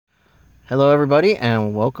Hello, everybody,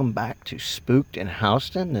 and welcome back to Spooked in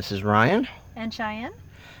Houston. This is Ryan, And Cheyenne.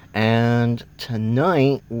 and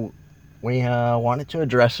tonight we wanted to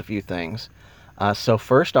address a few things. So,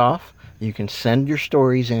 first off, you can send your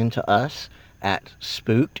stories in to us at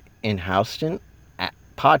spookedinhouston at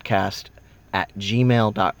podcast at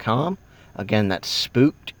gmail.com. Again, that's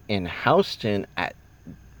spookedinhouston at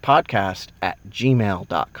podcast at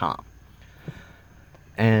gmail.com.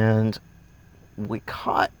 And we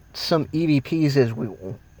caught some EVPs as we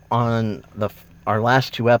on our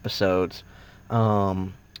last two episodes.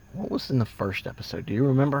 What was in the first episode? Do you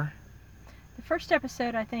remember? The first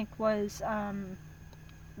episode, I think, was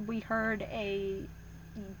we heard a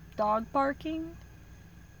dog barking,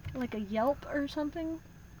 like a yelp or something.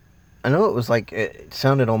 I know it was like it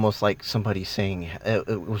sounded almost like somebody saying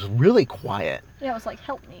it was really quiet. Yeah, it was like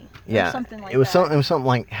 "help me." Yeah, or something like it was that. It was something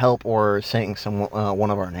like help or saying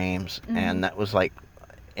one of our names, Mhm. and that was like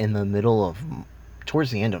in the middle of towards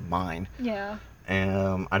the end of mine. Yeah.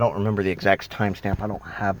 I don't remember the exact timestamp. I don't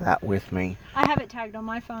have that with me. I have it tagged on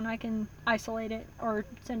my phone. I can isolate it or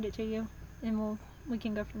send it to you, and we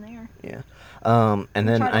can go from there. Yeah. And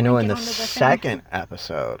then I know in the second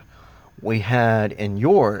episode, we had in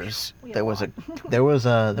yours there was a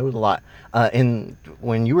lot.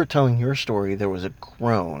 When you were telling your story, there was a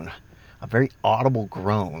groan, a very audible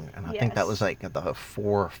groan, and I think that was like at the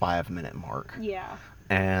 4 or 5 minute mark. Yeah.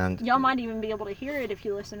 And y'all might even be able to hear it if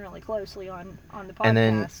you listen really closely on the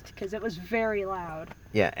podcast, because it was very loud.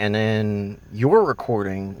 Yeah, and then your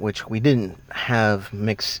recording, which we didn't have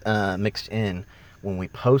mixed in when we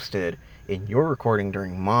posted, in your recording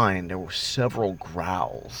during mine, there were several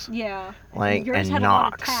growls. Yeah. Like, yours and had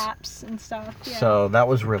knocks. A lot of taps and stuff. Yeah. So that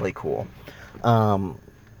was really cool.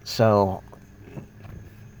 So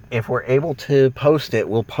if we're able to post it,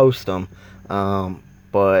 we'll post them.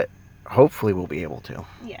 But hopefully we'll be able to.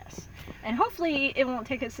 Yes. And hopefully it won't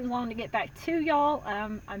take us as long to get back to y'all.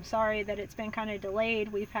 I'm sorry that it's been kind of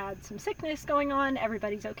delayed. We've had some sickness going on.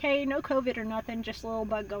 Everybody's okay. No COVID or nothing. Just a little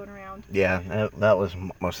bug going around. Yeah, that was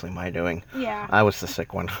mostly my doing. Yeah. I was the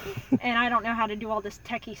sick one. And I don't know how to do all this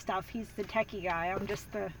techie stuff. He's the techie guy. I'm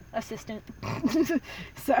just the assistant.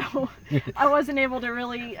 So I wasn't able to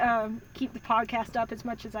really keep the podcast up as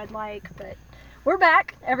much as I'd like. But we're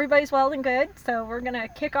back. Everybody's well and good. So we're going to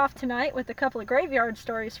kick off tonight with a couple of graveyard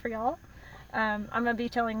stories for y'all. I'm going to be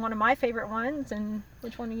telling one of my favorite ones, and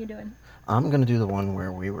which one are you doing? I'm going to do the one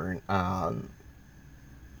where we were...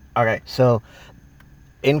 Okay, so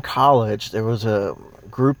in college, there was a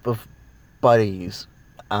group of buddies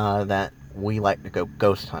that we like to go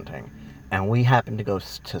ghost hunting. And we happened to go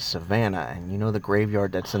to Savannah, and you know the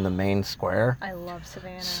graveyard that's in the main square? I love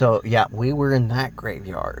Savannah. So, yeah, we were in that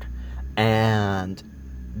graveyard. And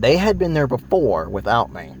they had been there before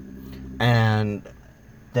without me. And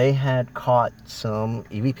they had caught some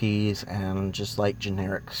EVPs and just like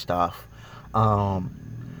generic stuff.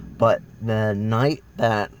 But the night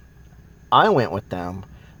that I went with them,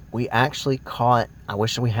 we actually caught, I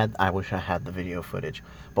wish I had the video footage,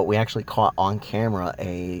 but we actually caught on camera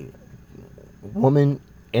a woman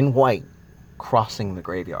in white crossing the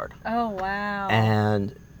graveyard. Oh, wow.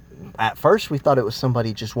 And at first we thought it was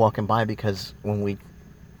somebody just walking by, because when we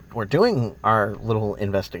were doing our little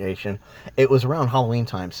investigation, it was around Halloween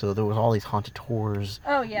time, so there was all these haunted tours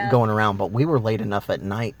going around, but we were late enough at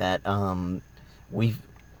night that we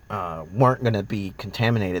weren't going to be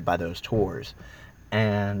contaminated by those tours.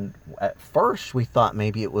 And at first we thought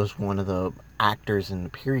maybe it was one of the actors in the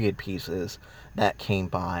period pieces that came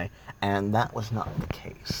by, and that was not the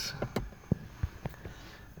case.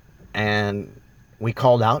 And we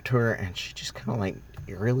called out to her, and she just kind of like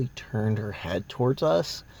eerily turned her head towards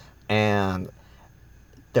us, and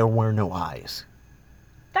there were no eyes.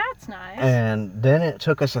 That's nice. And then it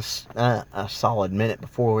took us a solid minute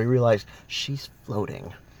before we realized she's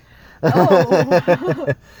floating.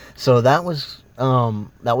 Oh. So that was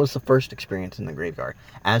the first experience in the graveyard.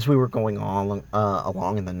 As we were going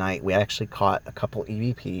along in the night, we actually caught a couple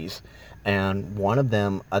EVPs, and one of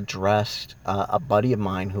them addressed a buddy of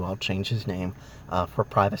mine, who I'll change his name for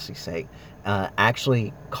privacy's sake,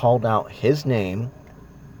 actually called out his name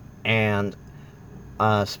and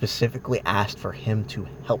specifically asked for him to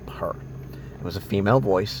help her. It was a female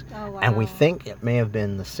voice. Oh, wow. And we think it may have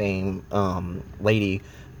been the same lady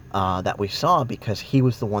that we saw, because he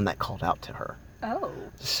was the one that called out to her. Oh.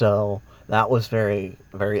 So that was very,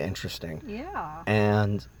 very interesting. Yeah.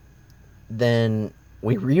 And then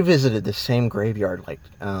we revisited the same graveyard like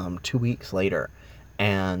 2 weeks later,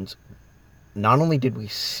 and not only did we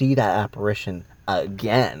see that apparition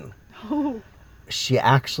again, she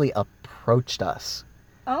actually approached us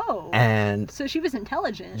Oh. And so she was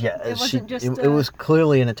intelligent. yeah, It wasn't just. It was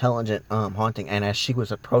clearly an intelligent haunting. And as she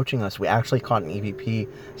was approaching us, we actually caught an EVP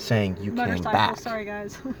saying, "You came back." Sorry,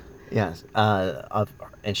 guys. Yes.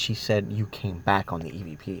 And she said, "You came back on the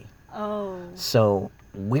EVP." Oh. So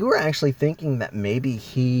we were actually thinking that maybe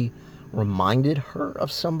he reminded her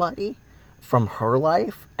of somebody from her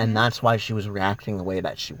life, and that's why she was reacting the way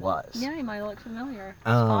that she was. Yeah, he might look familiar. It's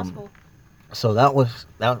possible. So that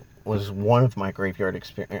was one of my graveyard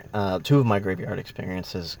experience. Two of my graveyard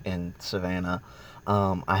experiences in Savannah.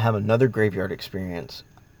 I have another graveyard experience,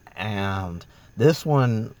 and this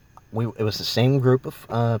one, it was the same group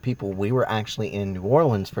of people. We were actually in New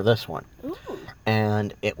Orleans for this one. Ooh.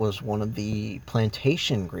 And it was one of the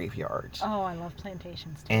plantation graveyards. Oh, I love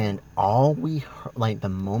plantations too. And all we heard, like the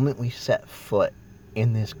moment we set foot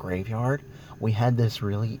in this graveyard, we had this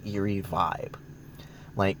really eerie vibe.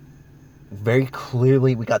 Like, very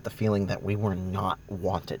clearly we got the feeling that we were not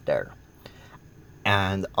wanted there.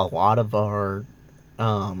 And a lot of our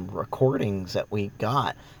recordings that we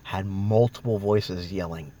got had multiple voices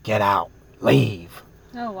yelling, "Get out, leave."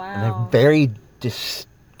 Oh, wow. And they're very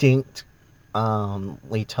distinct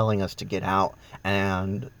telling us to get out,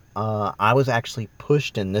 and I was actually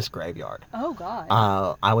pushed in this graveyard. Oh, God.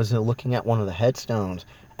 I was looking at one of the headstones,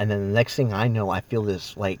 and then the next thing I know, I feel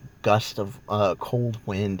this like gust of cold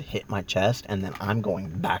wind hit my chest, and then I'm going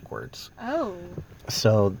backwards. Oh.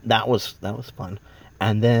 So that was fun.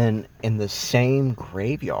 And then in the same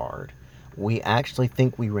graveyard, we actually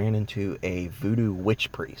think we ran into a voodoo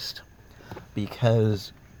witch priest,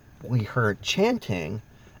 because we heard chanting.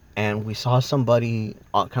 And we saw somebody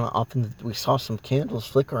kind of up we saw some candles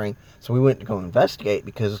flickering, so we went to go investigate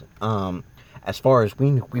because, as far as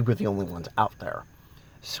we knew, we were the only ones out there.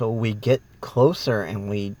 So we get closer and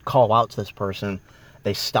we call out to this person.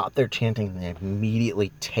 They stop their chanting and they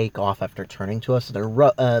immediately take off after turning to us.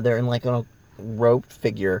 They're in like a roped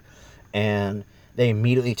figure, and they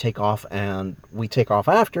immediately take off, and we take off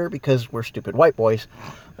after because we're stupid white boys.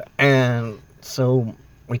 And so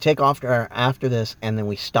we take off after this, and then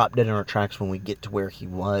we stop dead in our tracks when we get to where he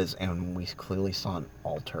was, and we clearly saw an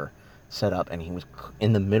altar set up, and he was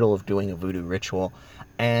in the middle of doing a voodoo ritual.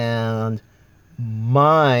 And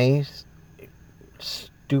my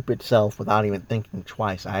stupid self, without even thinking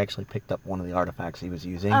twice, I actually picked up one of the artifacts he was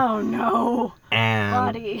using. Oh, no. And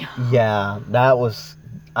Buddy. yeah,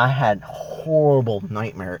 I had horrible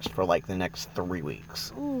nightmares for like the next 3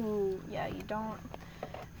 weeks. Ooh, yeah, you don't.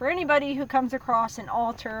 For anybody who comes across an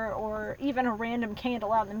altar or even a random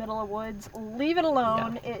candle out in the middle of woods, leave it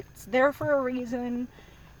alone. Yeah. It's there for a reason.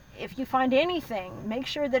 If you find anything, make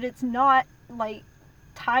sure that it's not like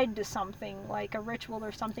tied to something, like a ritual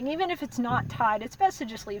or something. Even if it's not tied, it's best to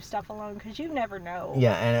just leave stuff alone, because you never know.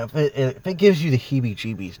 Yeah, and if it gives you the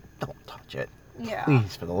heebie-jeebies, don't touch it. Yeah.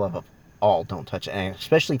 Please, for the love of all, don't touch it. And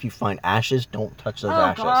especially if you find ashes, don't touch those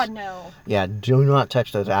ashes. Oh, God, no. Yeah, do not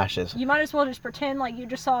touch those ashes. You might as well just pretend like you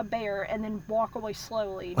just saw a bear and then walk away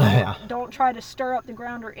slowly. Yeah. Don't try to stir up the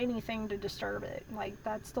ground or anything to disturb it. Like,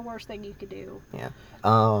 that's the worst thing you could do. Yeah.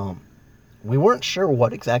 We weren't sure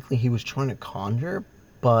what exactly he was trying to conjure,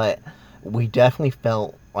 but we definitely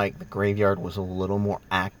felt like the graveyard was a little more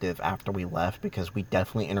active after we left, because we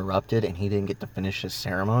definitely interrupted and he didn't get to finish his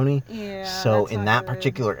ceremony. Yeah. So in that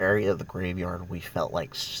particular area of the graveyard, we felt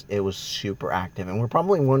like it was super active, and we're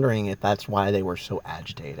probably wondering if that's why they were so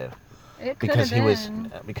agitated. It could have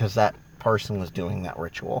been. Because that person was doing that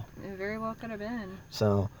ritual. It very well could have been.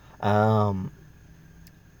 So, do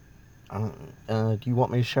you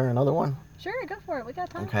want me to share another one? Sure, go for it. We got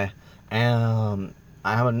time. Okay.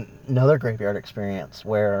 I have another graveyard experience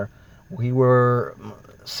where we were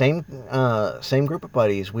same group of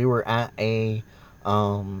buddies. We were at a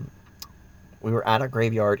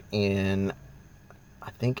graveyard in, I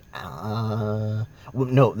think,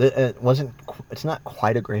 no, it wasn't. It's not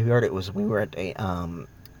quite a graveyard. We were at a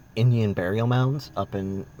Indian burial mounds up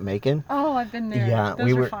in Macon. Oh, I've been there. Yeah,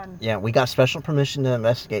 those were fun. Yeah, we got special permission to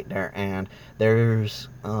investigate there, and there's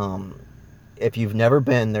if you've never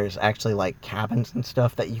been, there's actually like cabins and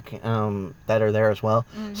stuff that you can that are there as well.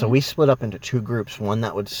 Mm-hmm. So we split up into two groups. One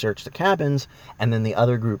that would search the cabins, and then the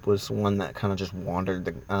other group was one that kind of just wandered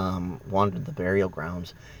the burial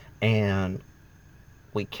grounds. And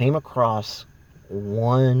we came across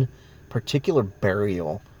one particular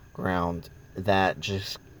burial ground that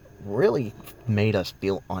just really made us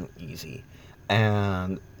feel uneasy.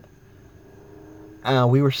 And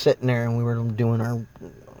we were sitting there and we were doing our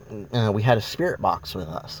we had a spirit box with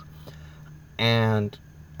us, and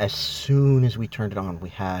as soon as we turned it on, we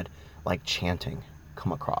had like chanting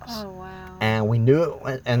come across. Oh, wow. And we knew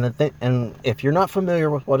it, and if you're not familiar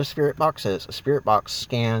with what a spirit box is, a spirit box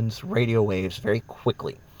scans radio waves very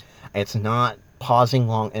quickly. It's not pausing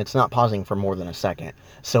for more than a second.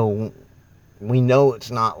 So we know it's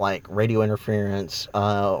not like radio interference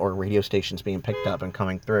or radio stations being picked up and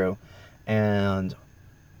coming through. And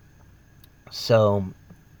so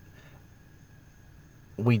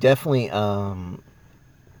we definitely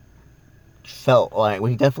felt like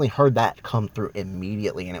we definitely heard that come through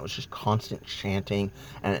immediately, and it was just constant chanting,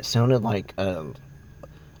 and it sounded like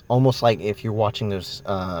almost like if you're watching those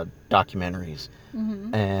documentaries,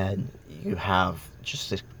 and you have just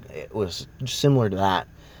this, it was similar to that.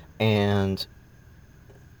 And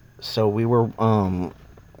so we were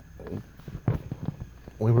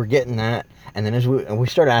getting that, and then as we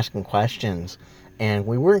started asking questions, and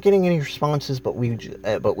we weren't getting any responses, but we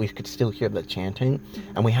could still hear the chanting,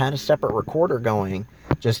 and we had a separate recorder going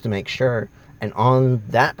just to make sure. And on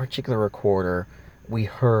that particular recorder, we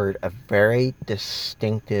heard a very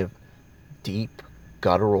distinctive, deep,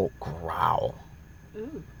 guttural growl.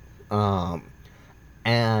 Ooh.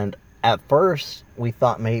 And at first, we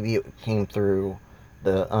thought maybe it came through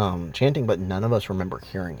the chanting, but none of us remember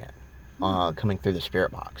hearing it coming through the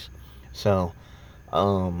spirit box. So,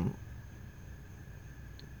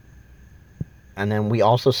 and then we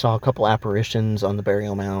also saw a couple apparitions on the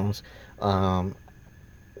burial mounds.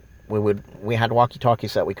 We had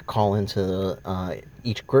walkie-talkies that we could call into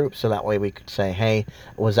each group, so that way we could say, "Hey,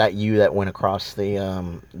 was that you that went across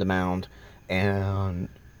the mound?" And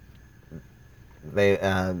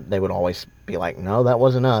they would always be like, "No, that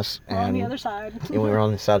wasn't us." We're on the other side. We were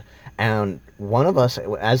on the side. And one of us,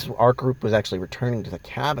 as our group was actually returning to the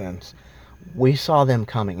cabins, we saw them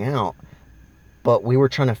coming out, but we were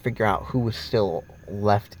trying to figure out who was still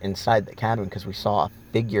left inside the cabin because we saw a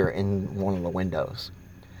figure in one of the windows.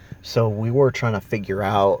 So we were trying to figure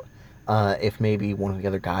out if maybe one of the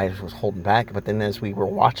other guys was holding back. But then as we were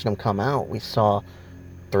watching them come out, we saw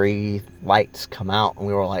 3 lights come out, and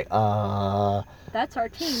we were like, That's our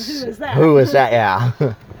team. Who is that? Who is that? Yeah.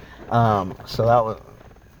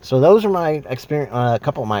 So those are my experience. A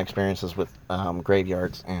couple of my experiences with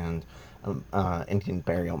graveyards and Indian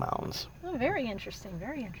burial mounds. Oh, very interesting.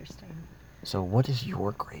 Very interesting. So, what is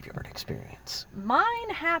your graveyard experience? Mine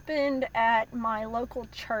happened at my local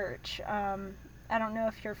church. I don't know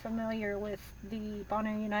if you're familiar with the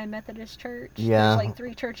Bonner United Methodist Church. Yeah. There's like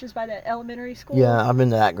 3 churches by the elementary school. Yeah, I've been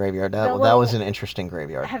to that graveyard. That was an interesting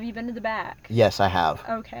graveyard. Have you been to the back? Yes, I have.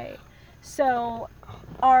 Okay. So,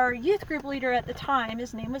 our youth group leader at the time,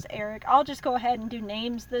 his name was Eric. I'll just go ahead and do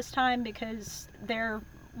names this time because they're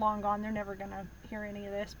long gone. They're never going to hear any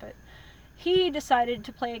of this. But he decided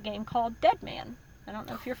to play a game called Dead Man. I don't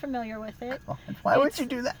know if you're familiar with it. Why would you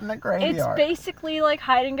do that in the graveyard? It's basically like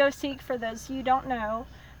hide and go seek for those who don't know.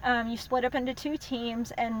 You split up into 2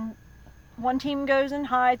 teams, and one team goes and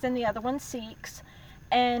hides and the other one seeks.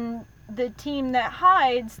 And the team that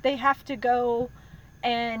hides, they have to go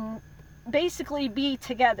and basically be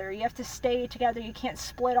together. You have to stay together. You can't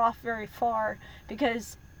split off very far,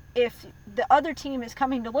 because if the other team is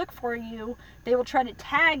coming to look for you, they will try to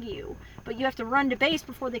tag you, but you have to run to base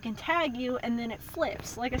before they can tag you, and then it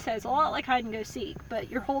flips. Like I said, it's a lot like hide and go seek,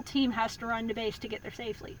 but your whole team has to run to base to get there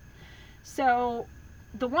safely. So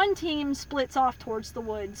the one team splits off towards the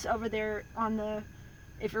woods over there on the,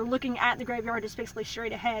 if you're looking at the graveyard, it's basically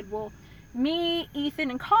straight ahead. Well, me,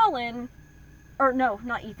 Ethan, and Colin, or no,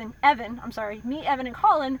 not Ethan, Evan, I'm sorry, me, Evan, and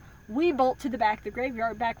Colin, we bolt to the back of the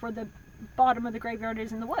graveyard, back where the bottom of the graveyard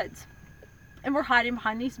is in the woods, and we're hiding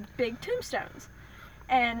behind these big tombstones.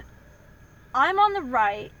 And I'm on the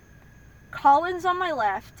right, Colin's on my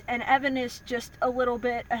left, and Evan is just a little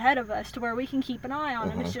bit ahead of us to where we can keep an eye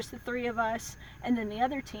on him. It's just the 3 of us and then the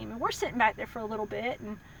other team, and we're sitting back there for a little bit,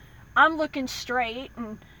 and I'm looking straight,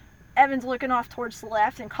 and Evan's looking off towards the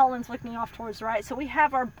left, and Colin's looking off towards the right. So we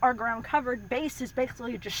have our ground covered. Base is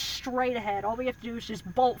basically just straight ahead. All we have to do is just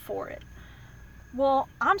bolt for it. Well,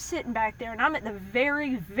 I'm sitting back there, and I'm at the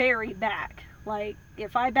very, very back. Like,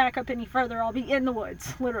 if I back up any further, I'll be in the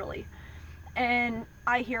woods, literally. And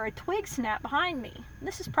I hear a twig snap behind me.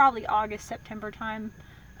 This is probably August, September time.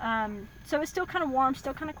 So it's still kind of warm,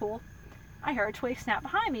 still kind of cool. I hear a twig snap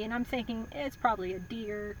behind me, and I'm thinking, it's probably a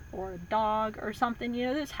deer or a dog or something. You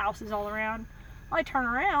know, there's houses all around. I turn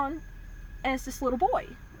around, and it's this little boy,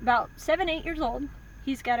 about 7, 8 years old.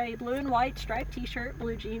 He's got a blue and white striped t-shirt,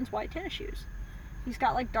 blue jeans, white tennis shoes. He's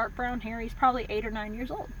got like dark brown hair. He's probably 8 or 9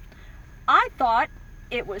 years old. I thought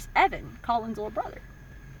it was Evan, Colin's little brother.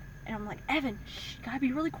 And I'm like, Evan, shh, you gotta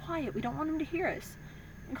be really quiet. We don't want him to hear us.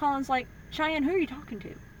 And Colin's like, Cheyenne, who are you talking to?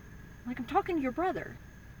 I'm like, I'm talking to your brother.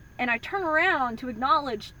 And I turn around to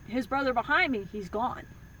acknowledge his brother behind me. He's gone.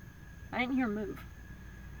 I didn't hear him move.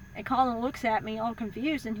 And Colin looks at me all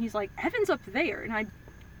confused, and he's like, Evan's up there. And I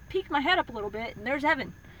peek my head up a little bit, and there's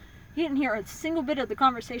Evan. He didn't hear a single bit of the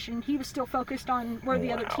conversation. He was still focused on where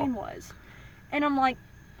the other team was. And I'm like,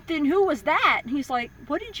 then who was that? And he's like,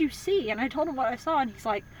 what did you see? And I told him what I saw, and he's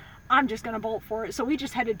like, I'm just going to bolt for it. So we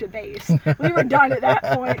just headed to base. We were done at that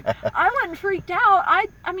point. I wasn't freaked out.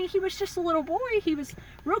 I mean, he was just a little boy. He was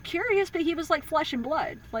real curious, but he was like flesh and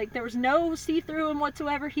blood. Like, there was no see-through in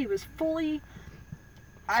whatsoever. He was fully...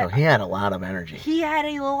 So he had a lot of energy. He had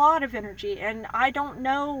a lot of energy, and I don't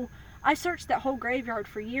know... I searched that whole graveyard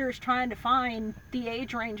for years trying to find the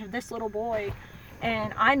age range of this little boy,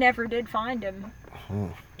 and I never did find him.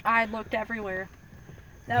 I looked everywhere.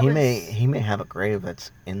 He may have a grave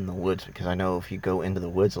that's in the woods, because I know if you go into the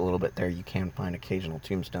woods a little bit there, you can find occasional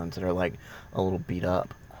tombstones that are like a little beat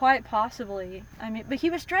up. Quite possibly. I mean, but he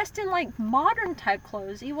was dressed in like modern type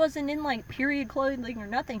clothes. He wasn't in like period clothing or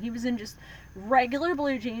nothing. He was in just regular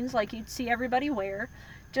blue jeans like you'd see everybody wear.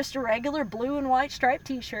 Just a regular blue and white striped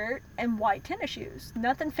t-shirt and white tennis shoes.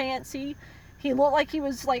 Nothing fancy. He looked like he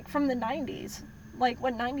was like from the 90s. Like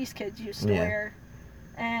what 90s kids used to wear.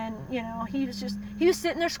 And, you know, he was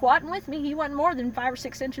sitting there squatting with me. He wasn't more than 5 or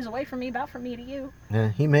 6 inches away from me, about from me to you. Yeah,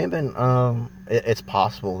 he may have been, it's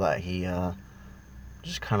possible that he,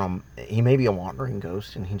 just kind of, he may be a wandering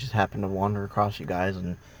ghost, and he just happened to wander across you guys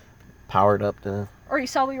and powered up to... Or he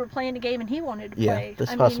saw we were playing a game and he wanted to play. Yeah,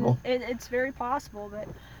 that's possible. It's very possible, but,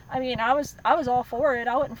 I mean, I was all for it.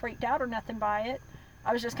 I wasn't freaked out or nothing by it.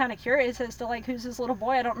 I was just kind of curious as to, like, who's this little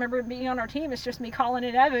boy? I don't remember him being on our team. It's just me calling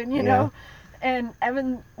it Evan, you know? And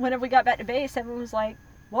Evan, whenever we got back to base, Evan was like,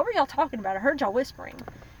 what were y'all talking about? I heard y'all whispering.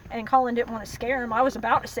 And Colin didn't want to scare him. I was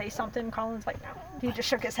about to say something. Colin's like, no. He just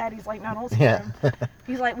shook his head. He's like, no, don't scare him.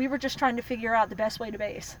 He's like, we were just trying to figure out the best way to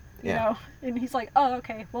base, you know? And he's like, oh,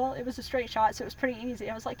 okay. Well, it was a straight shot, so it was pretty easy.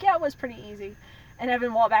 I was like, yeah, it was pretty easy. And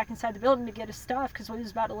Evan walked back inside the building to get his stuff because we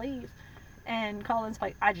was about to leave. And Colin's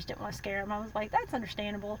like, I just didn't want to scare him. I was like, that's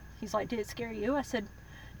understandable. He's like, did it scare you? I said,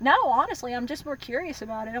 no, honestly, I'm just more curious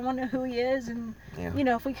about it. I want to know who he is and, you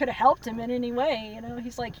know, if we could have helped him in any way, you know.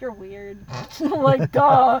 He's like, you're weird. Like,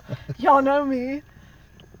 duh, y'all know me.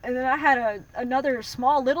 And then I had another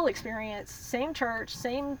small little experience, same church,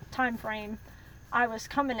 same time frame. I was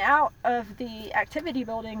coming out of the activity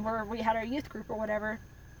building where we had our youth group or whatever.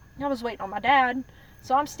 I was waiting on my dad.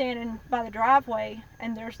 So I'm standing by the driveway,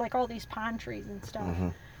 and there's like all these pine trees and stuff.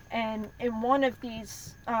 And in one of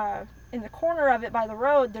these, in the corner of it by the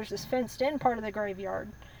road, there's this fenced in part of the graveyard.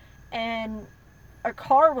 And a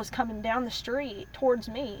car was coming down the street towards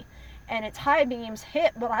me, and its high beams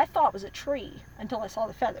hit what I thought was a tree until I saw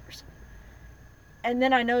the feathers. And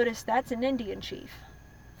then I noticed that's an Indian chief.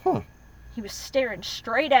 He was staring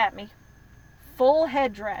straight at me. Full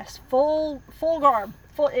headdress, full garb.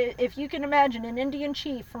 If you can imagine an Indian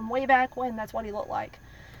chief from way back when, that's what he looked like.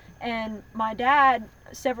 And my dad,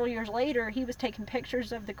 several years later, he was taking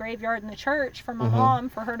pictures of the graveyard and the church for my mom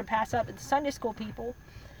for her to pass up at the Sunday school people.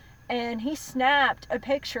 And he snapped a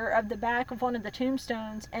picture of the back of one of the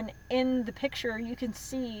tombstones, and in the picture you can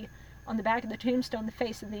see on the back of the tombstone the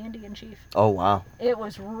face of the Indian chief. Oh, wow. It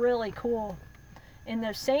was really cool. In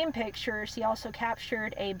those same pictures, he also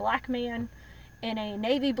captured a black man in a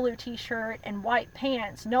navy blue t-shirt and white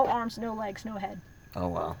pants, no arms, no legs, no head. Oh,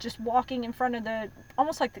 wow. Just walking in front of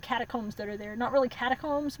almost like the catacombs that are there. Not really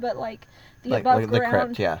catacombs, but like the like, above like ground. the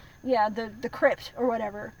crypt, yeah. Yeah, the crypt or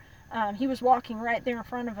whatever. He was walking right there in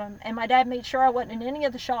front of him. And my dad made sure I wasn't in any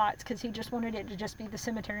of the shots because he just wanted it to just be the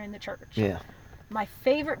cemetery and the church. Yeah. My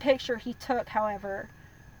favorite picture he took, however,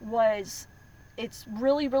 was, it's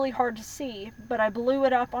really, really hard to see, but I blew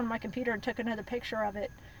it up on my computer and took another picture of it,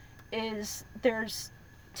 there's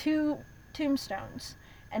 2 tombstones.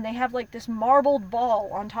 And they have like this marbled ball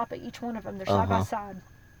on top of each one of them. They're side by side.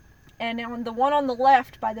 And on the one on the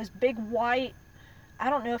left by this big white, I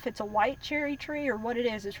don't know if it's a white cherry tree or what it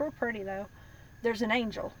is. It's real pretty though. There's an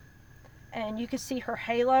angel. And you can see her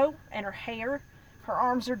halo and her hair. Her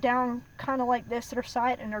arms are down kind of like this at her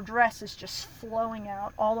side, and her dress is just flowing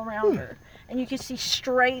out all around her. And you can see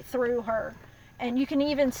straight through her. And you can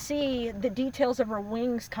even see the details of her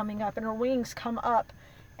wings coming up. And her wings come up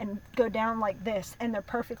and go down like this, and they're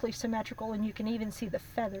perfectly symmetrical, and you can even see the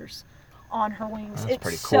feathers on her wings. That's it's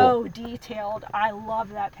pretty so cool. detailed. I love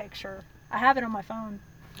that picture. I have it on my phone.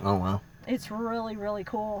 Oh, wow. It's really, really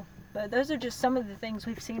cool. But those are just some of the things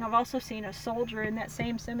we've seen. I've also seen a soldier in that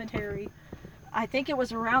same cemetery. I think it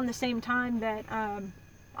was around the same time that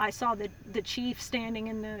I saw the chief standing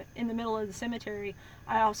in the middle of the cemetery,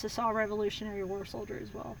 I also saw a Revolutionary War soldier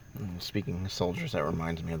as well. Speaking of soldiers, that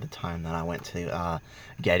reminds me of the time that I went to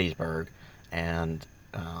Gettysburg, and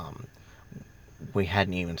we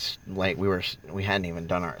hadn't even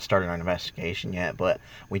started our investigation yet, but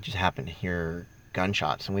we just happened to hear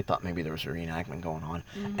gunshots, and we thought maybe there was a reenactment going on.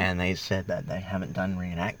 And they said that they haven't done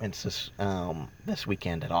reenactments this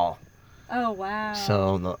weekend at all. Oh, wow.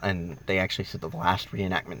 So and they actually said the last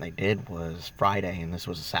reenactment they did was Friday, and this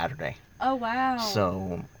was a Saturday. Oh, wow.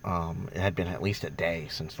 So it had been at least a day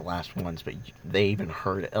since the last ones, but they even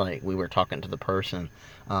heard it. Like, we were talking to the person,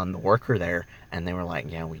 the worker there, and they were like,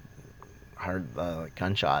 yeah, we heard the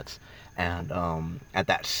gunshots. And at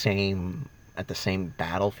the same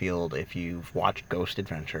battlefield, if you've watched Ghost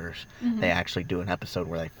Adventures, they actually do an episode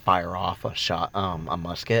where they fire off a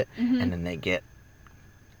musket, and then they get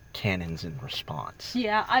cannons in response.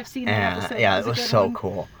 Yeah, I've seen that episode. Yeah, it was so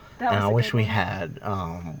cool. And I wish we had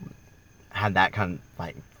had that kind of,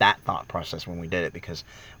 like, that thought process when we did it, because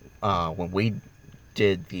when we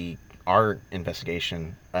did our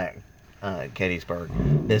investigation at Gettysburg,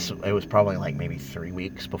 it was probably like maybe 3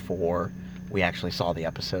 weeks before we actually saw the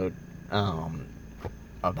episode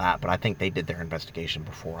of that, but I think they did their investigation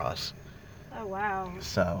before us. Oh, wow.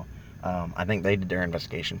 So I think they did their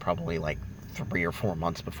investigation probably like 3 or 4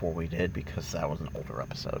 months before we did, because that was an older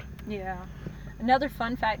episode. Yeah. Another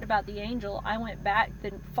fun fact about the Angel, I went back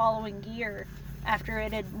the following year after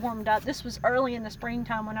it had warmed up. This was early in the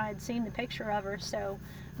springtime when I had seen the picture of her, so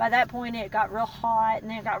by that point it got real hot and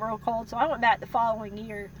then it got real cold, so I went back the following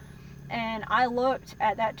year and I looked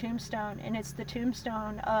at that tombstone, and it's the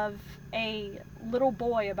tombstone of a little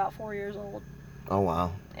boy about 4 years old. Oh,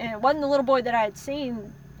 wow. And it wasn't the little boy that I had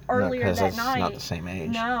seen earlier that night. Not the same age.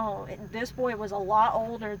 No, this boy was a lot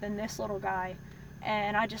older than this little guy,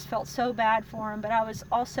 and I just felt so bad for him, but I was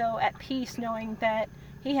also at peace knowing that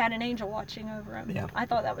he had an angel watching over him. Yeah. I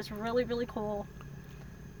thought that was really, really cool.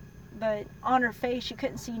 But on her face, you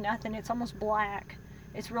couldn't see nothing. It's almost black.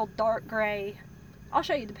 It's real dark gray. I'll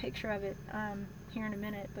show you the picture of it here in a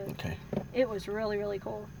minute, but okay. It was really, really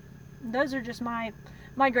cool. Those are just my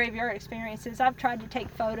graveyard experiences. I've tried to take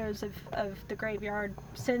photos of the graveyard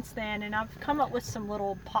since then, and I've come up with some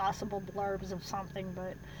little possible blurbs of something,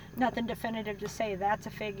 but nothing definitive to say that's a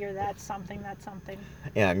figure, that's something, that's something.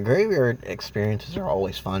 Yeah, graveyard experiences are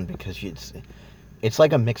always fun because it's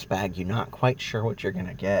like a mixed bag. You're not quite sure what you're going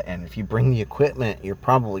to get, and if you bring the equipment, you're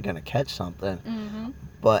probably going to catch something. Mm-hmm.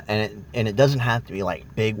 But and it doesn't have to be like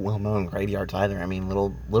big, well-known graveyards either. I mean,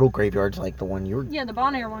 little graveyards like the one the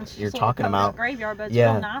Bon Air one's you're talking about. Graveyard, but it's a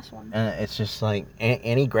real nice one. And it's just like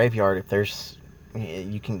any graveyard. If there's,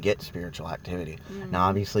 you can get spiritual activity. Mm-hmm. Now,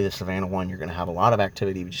 obviously, the Savannah one, you're going to have a lot of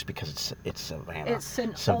activity just because it's Savannah.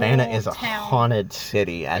 Savannah is a haunted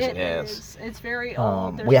city as it is. It's very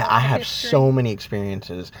old. I have so many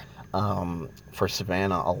experiences. For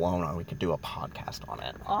Savannah alone, we could do a podcast on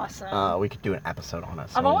it. Awesome. We could do an episode on it.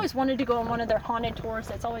 So I've always wanted to go on one of their haunted tours.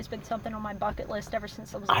 That's always been something on my bucket list ever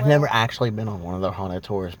since I was I've never actually been on one of their haunted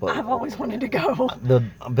tours, but I've always wanted to go.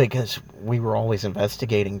 Because we were always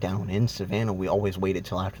investigating down in Savannah, we always waited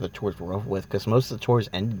till after the tours were over with, because most of the tours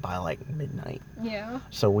ended by like midnight. Yeah.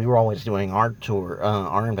 So we were always doing our tour,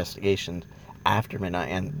 our investigations after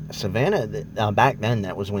midnight. And Savannah, back then,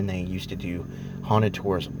 that was when they used to do haunted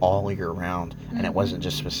tours all year round, and it wasn't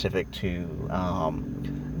just specific to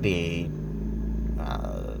the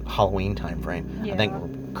Halloween time frame. Yeah. I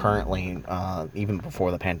think currently, even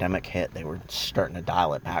before the pandemic hit, they were starting to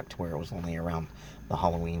dial it back to where it was only around the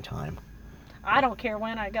Halloween time. I don't care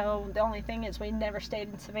when I go. The only thing is we never stayed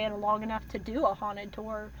in Savannah long enough to do a haunted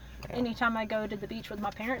tour. Yeah. Anytime I go to the beach with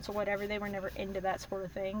my parents or whatever, they were never into that sort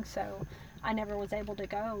of thing, so I never was able to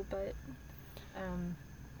go, but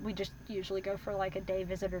we just usually go for like a day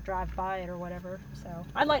visit or drive by it or whatever. So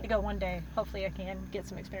I'd like to go one day. Hopefully I can get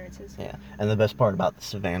some experiences. Yeah, and the best part about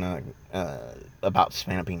Savannah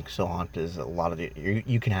being so haunted is a lot of it,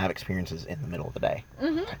 you can have experiences in the middle of the day.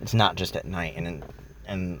 Mm-hmm. It's not just at night,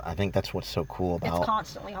 and I think that's what's so cool about. It's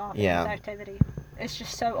constantly haunted. Yeah. This activity. It's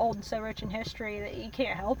just so old and so rich in history that you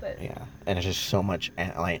can't help it. Yeah, and it's just so much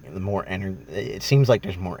the more energy. It seems like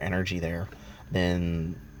there's more energy there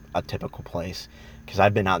than a typical place. Because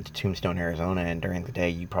I've been out to Tombstone, Arizona, and during the day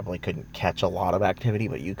you probably couldn't catch a lot of activity,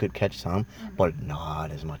 but you could catch some, but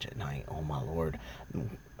not as much at night. Oh my Lord.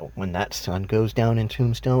 When that sun goes down in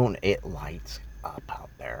Tombstone, it lights up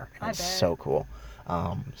out there. It's so cool.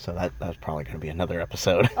 So that's probably going to be another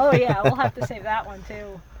episode. Oh yeah, we'll have to save that one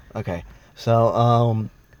too. Okay. So,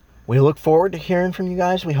 we look forward to hearing from you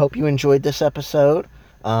guys. We hope you enjoyed this episode.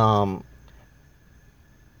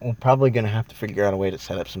 we're probably going to have to figure out a way to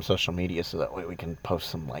set up some social media so that way we can post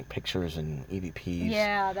some like pictures and EVPs.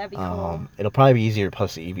 Yeah, that'd be cool. It'll probably be easier to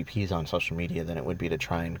post the EVPs on social media than it would be to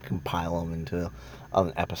try and compile them into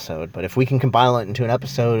an episode. But if we can compile it into an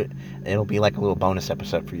episode, it'll be like a little bonus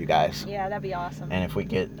episode for you guys. Yeah, that'd be awesome. And if we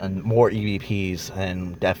get more EVPs,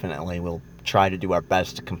 then definitely we'll try to do our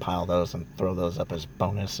best to compile those and throw those up as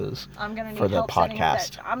bonuses I'm gonna need for the help setting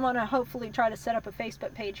podcast. that. I'm gonna hopefully try to set up a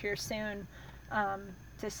Facebook page here soon,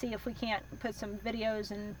 to see if we can't put some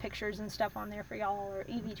videos and pictures and stuff on there for y'all, or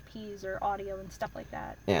EVPs or audio and stuff like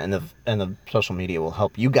that. Yeah, and the social media will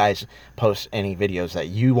help you guys post any videos that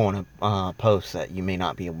you want to post that you may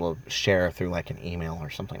not be able to share through like an email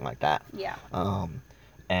or something like that. Yeah.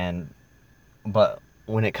 But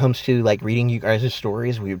when it comes to like reading you guys'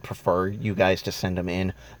 stories, we would prefer you guys to send them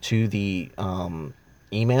in to the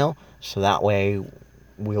email, so that way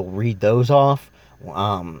we'll read those off.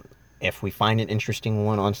 If we find an interesting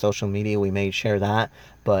one on social media, we may share that.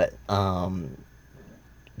 But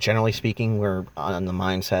generally speaking, we're on the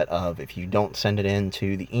mindset of if you don't send it in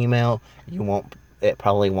to the email, it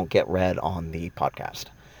probably won't get read on the podcast.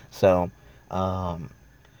 So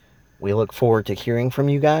we look forward to hearing from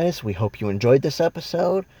you guys. We hope you enjoyed this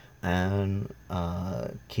episode, and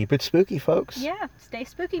keep it spooky, folks. Yeah, stay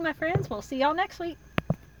spooky, my friends. We'll see y'all next week.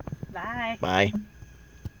 Bye. Bye.